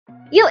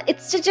Yo,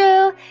 it's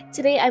Jojo!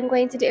 Today I'm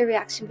going to do a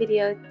reaction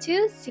video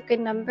to Secret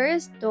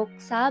Number's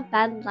DOXA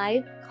Band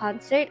Live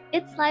Concert.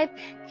 It's live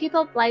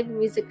K-pop live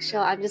music show.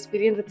 I'm just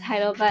reading the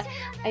title, but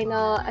I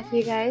know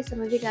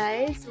some of you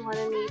guys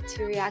wanted me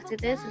to react to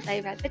this since I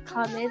read the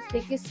comments.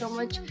 Thank you so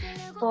much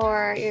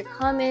for your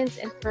comments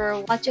and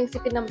for watching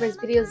Secret Number's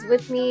videos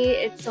with me.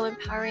 It's so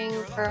empowering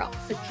for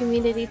the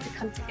community to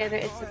come together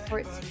and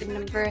support Secret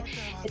Number.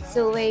 It's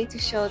a way to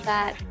show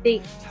that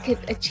they could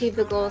achieve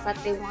the goals that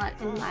they want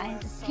in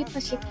life. Just keep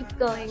pushing, keep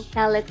going.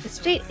 Now let's go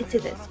straight into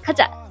this.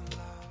 가자!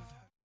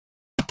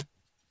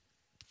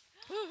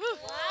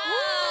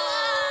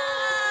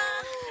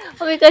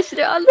 Oh my gosh,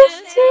 they're on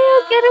this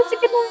too! Get a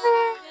Secret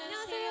Number!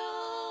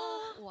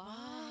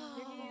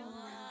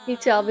 Me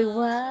too, I'll be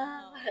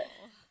wow!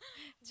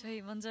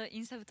 저희 먼저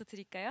인사부터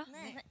드릴까요?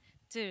 네.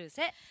 둘,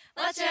 셋.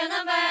 What's your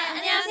number?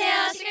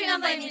 안녕하세요, 시크릿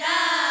넘버입니다.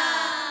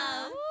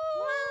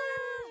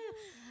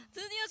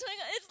 드디어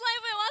저희가 It's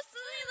Live에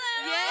왔습니다.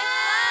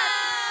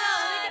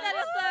 오래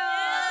기다렸어요.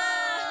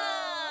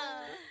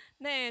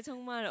 네,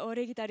 정말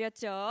오래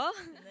기다렸죠.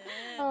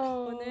 네.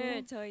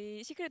 오늘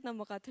저희 시크릿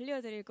넘버가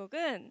들려드릴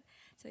곡은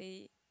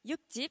저희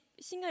 6집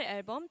싱글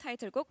앨범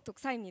타이틀곡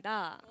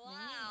독사입니다.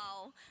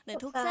 와우. 네,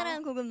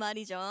 독사라는 곡은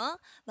말이죠.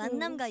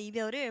 만남과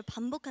이별을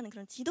반복하는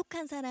그런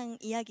지독한 사랑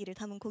이야기를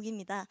담은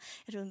곡입니다.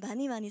 여러분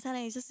많이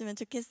사랑해 주셨으면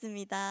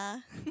좋겠습니다.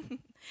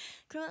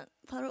 그럼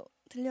바로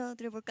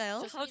들려드려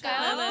볼까요?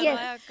 가볼까요?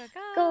 Yes.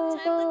 Go,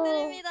 잘 go!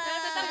 부탁드립니다.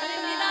 잘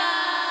부탁드립니다.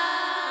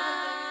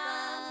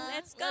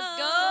 Let's Let's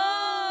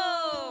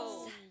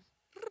go.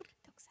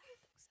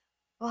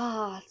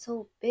 Wow,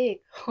 so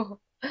big!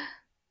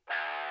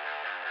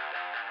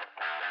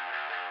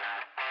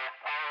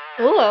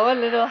 Oh, I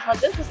want to know how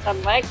this is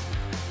sound like.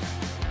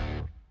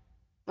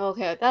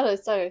 Okay, that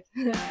was so.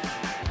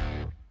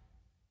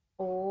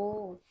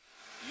 Oh.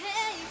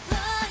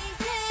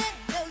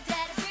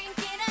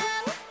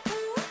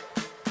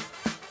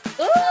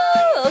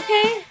 Ooh,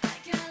 okay.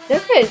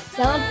 Different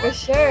sound for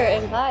sure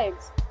and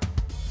vibes.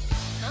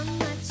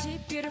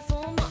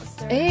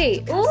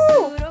 Hey,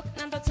 ooh.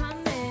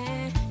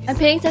 I'm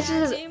paying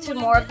attention to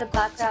more of the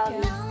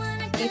background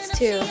beats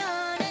too.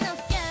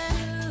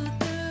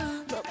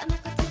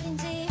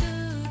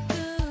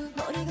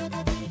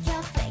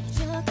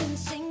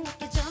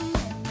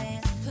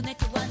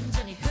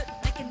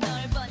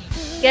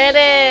 Get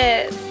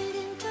it!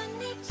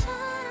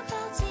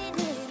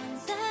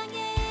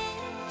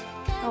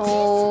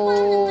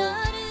 Oh.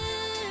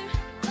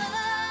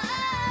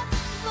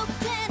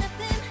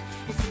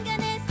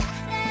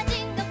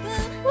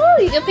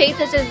 Ooh, you can pay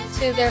attention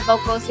to their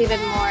vocals even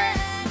more.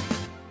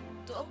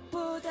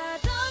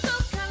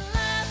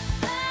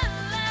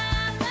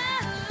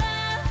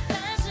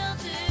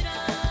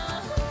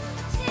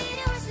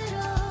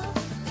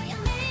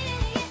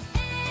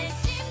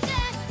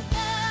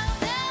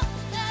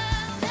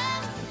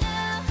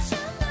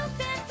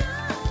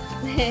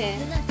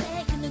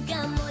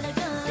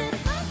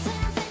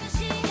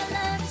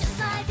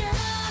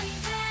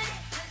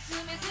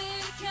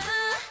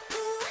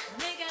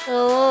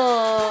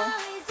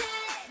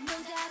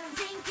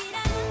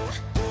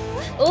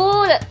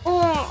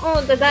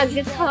 That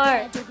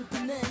guitar.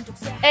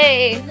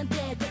 Hey.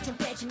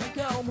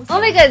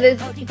 Oh my god,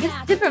 it's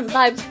different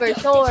vibes for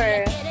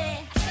sure.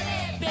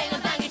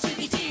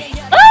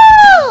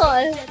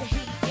 Oh!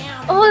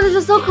 Oh, this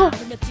is so cool.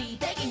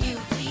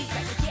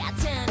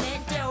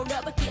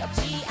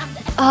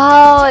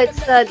 Oh, it's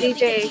the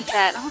DJ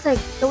set. I was like,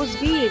 those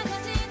beats.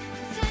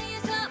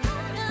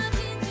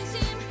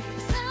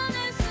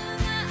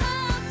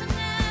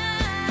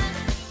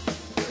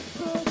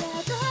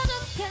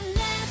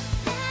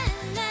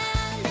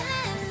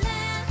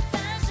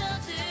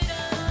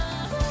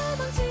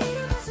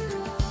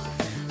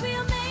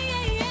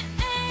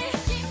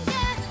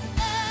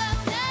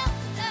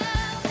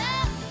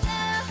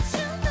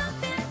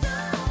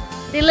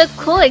 They look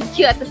cool and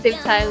cute at the same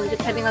time,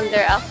 depending on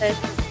their outfits.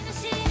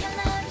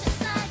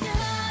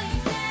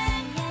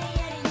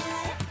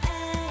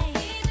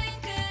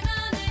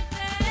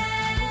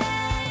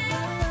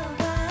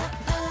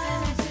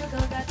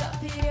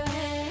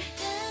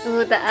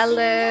 Ooh, the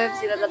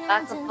ad-libs, you know, the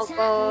backup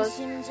vocals.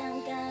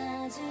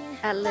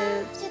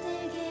 Ad-libs.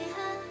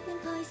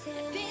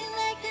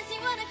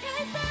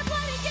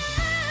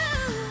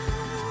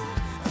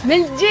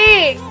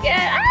 Minji! Get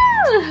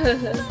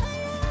out!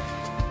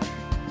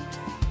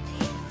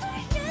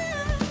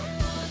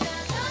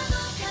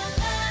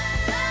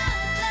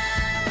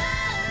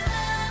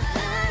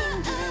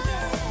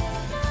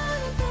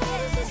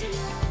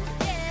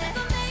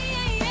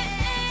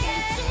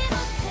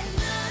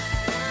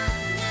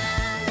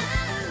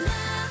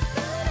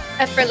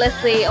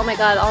 Effortlessly, oh my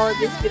god, all of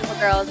these beautiful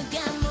girls.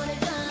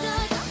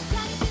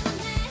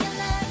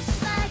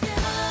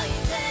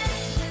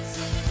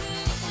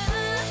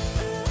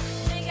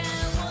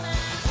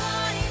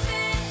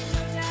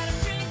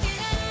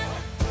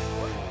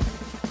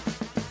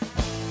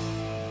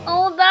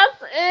 Oh,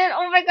 that's it.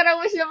 Oh my god, I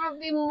wish there would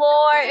be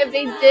more. If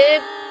they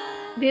did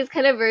these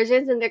kind of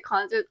versions in their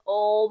concerts,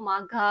 oh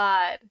my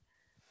god.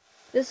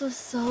 This was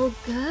so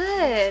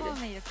good.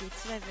 처음에 이렇게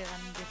이츠 라이브에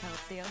왔는데 다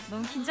어때요?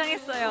 너무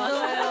긴장했어요.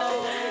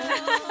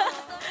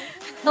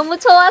 너무 할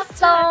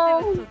좋았어.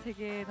 때부터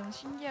되게 너무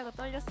신기하고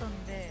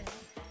떨렸었는데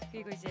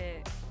그리고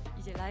이제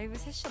라이브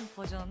세션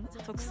버전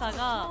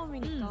독사가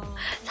처음이니까.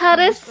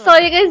 잘했어.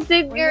 You guys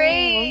did 원래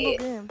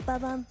great. 원곡은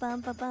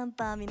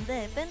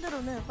빠밤빰빠밤빰인데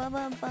밴드로는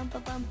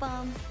빠밤빰빠밤빰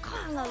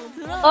쾅 하고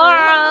들어가는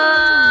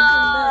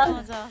와.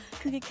 맞아.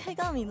 그게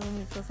쾌감이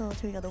너무 있어서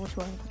저희가 너무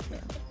좋아하는 것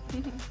같아요.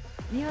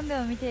 日本で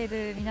も見てい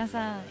る皆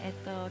さん、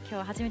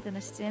今日初めての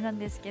出演なん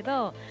ですけ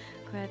ど、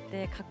こうやっ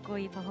てかっこ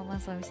いいパフォーマ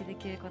ンスをお見せで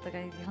きることが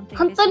本当に嬉しいです。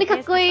本当にか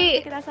っこい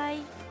い。たくさん見てください。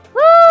 Woo!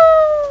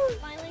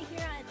 Finally here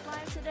at It's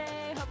Live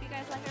today. Hope you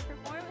guys like our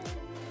performance.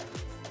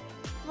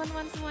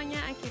 Teman-teman semuanya,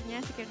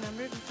 akhirnya Secret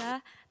Number bisa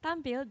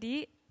tampil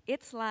di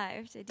It's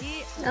Live.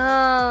 Jadi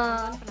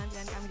tonton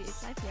penampilan kami di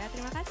It's Live ya.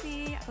 Terima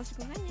kasih atas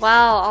dukungannya.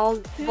 Wow,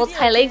 all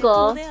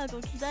multilingual. 고대하고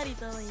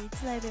기다리던 이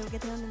이츠 라이브에 오게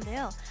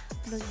되었는데요.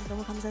 불러주셔서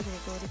너무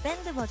감사드리고 우리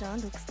밴드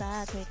버전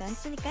독사 저희가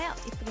했으니까요.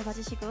 이쁘게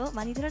봐주시고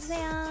많이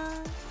들어주세요.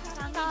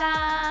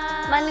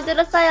 감사합니다. 많이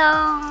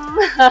들었어요.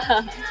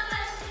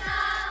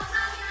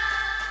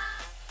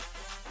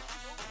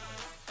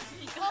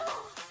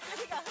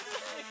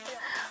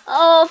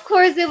 Oh, of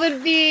course it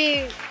would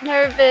be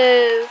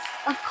nervous.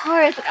 Of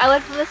course, like, I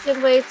would feel the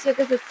same way too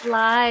because it's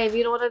live.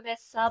 You don't want to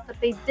mess up,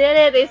 but they did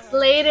it. They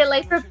slayed it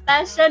like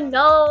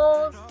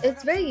professionals.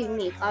 It's very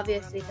unique,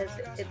 obviously, because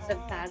it's a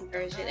band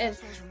version, and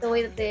the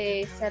way that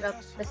they set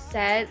up the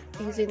set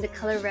using the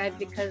color red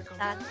because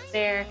that's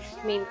their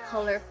main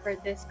color for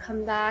this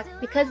comeback.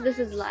 Because this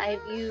is live,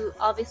 you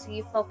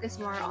focus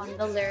more on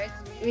the lyrics.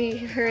 We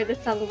heard the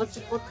song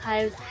multiple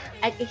times.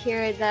 I could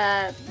hear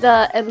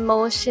the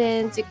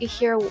emotions. You could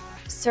hear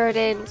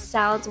certain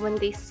sounds when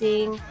they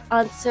sing.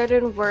 On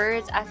certain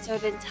words at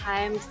certain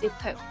times they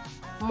put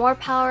more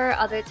power,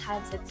 other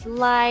times it's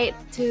light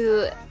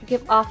to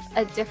give off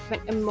a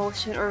different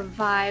emotion or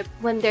vibe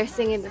when they're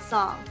singing the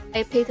song.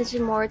 I pay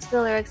attention more to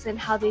the lyrics and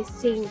how they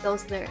sing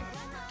those lyrics.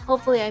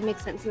 Hopefully I make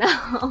sense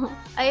now.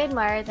 I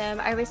admire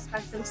them. I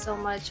respect them so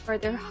much for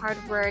their hard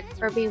work,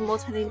 for being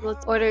multilingual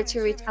in order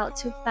to reach out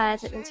to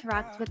fans and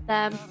interact with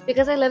them.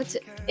 Because I lived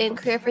in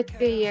Korea for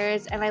 3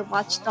 years and I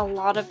watched a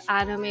lot of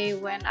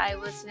anime when I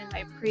was in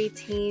my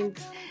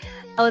pre-teens,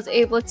 I was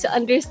able to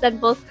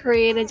understand both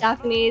Korean and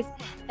Japanese.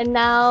 And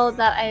now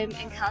that I'm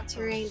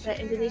encountering the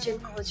Indonesian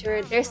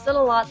culture, there's still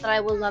a lot that I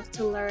would love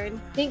to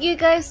learn. Thank you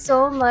guys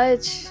so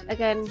much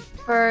again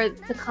for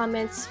the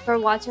comments, for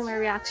watching my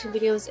reaction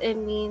videos. It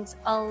means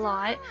a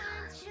lot.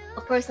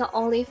 Of course, not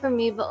only for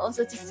me, but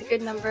also to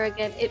Secret Number.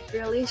 Again, it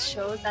really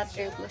shows that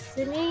they're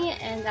listening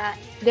and that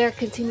they're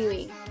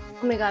continuing.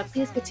 Oh my god,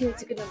 please continue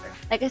Secret Number.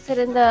 Like I said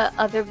in the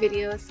other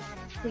videos,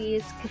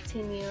 please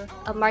continue.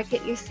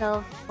 Market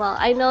yourself well.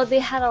 I know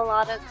they had a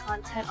lot of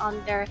content on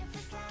their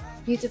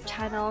YouTube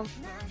channel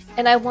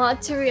and I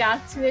want to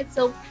react to it,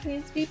 so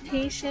please be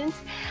patient.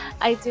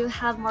 I do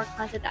have more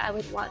content that I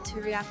would want to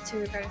react to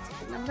regarding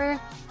Secret Number,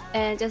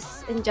 and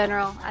just in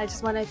general I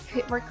just want to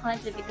create more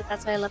content because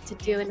that's what I love to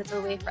do and it's a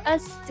way for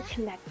us to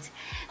connect.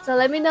 So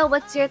let me know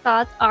what your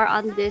thoughts are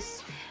on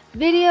this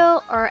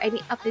video or any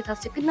updates on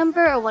Secret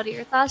Number, or what are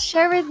your thoughts?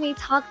 Share with me,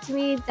 talk to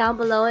me down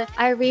below.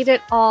 I read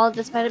it all.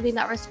 Despite me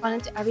not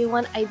responding to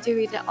everyone, I do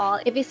read it all.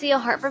 If you see a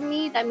heart from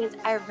me, that means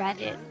I read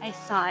it, I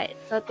saw it.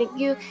 So thank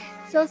you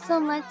so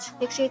much.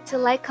 Make sure to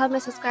like,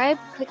 comment, subscribe,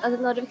 click on the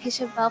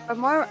notification bell for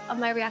more of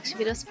my reaction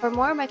videos, for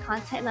more of my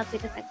content, and I'll see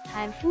you guys next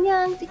time.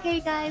 안녕, take care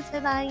you guys,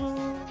 bye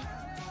bye.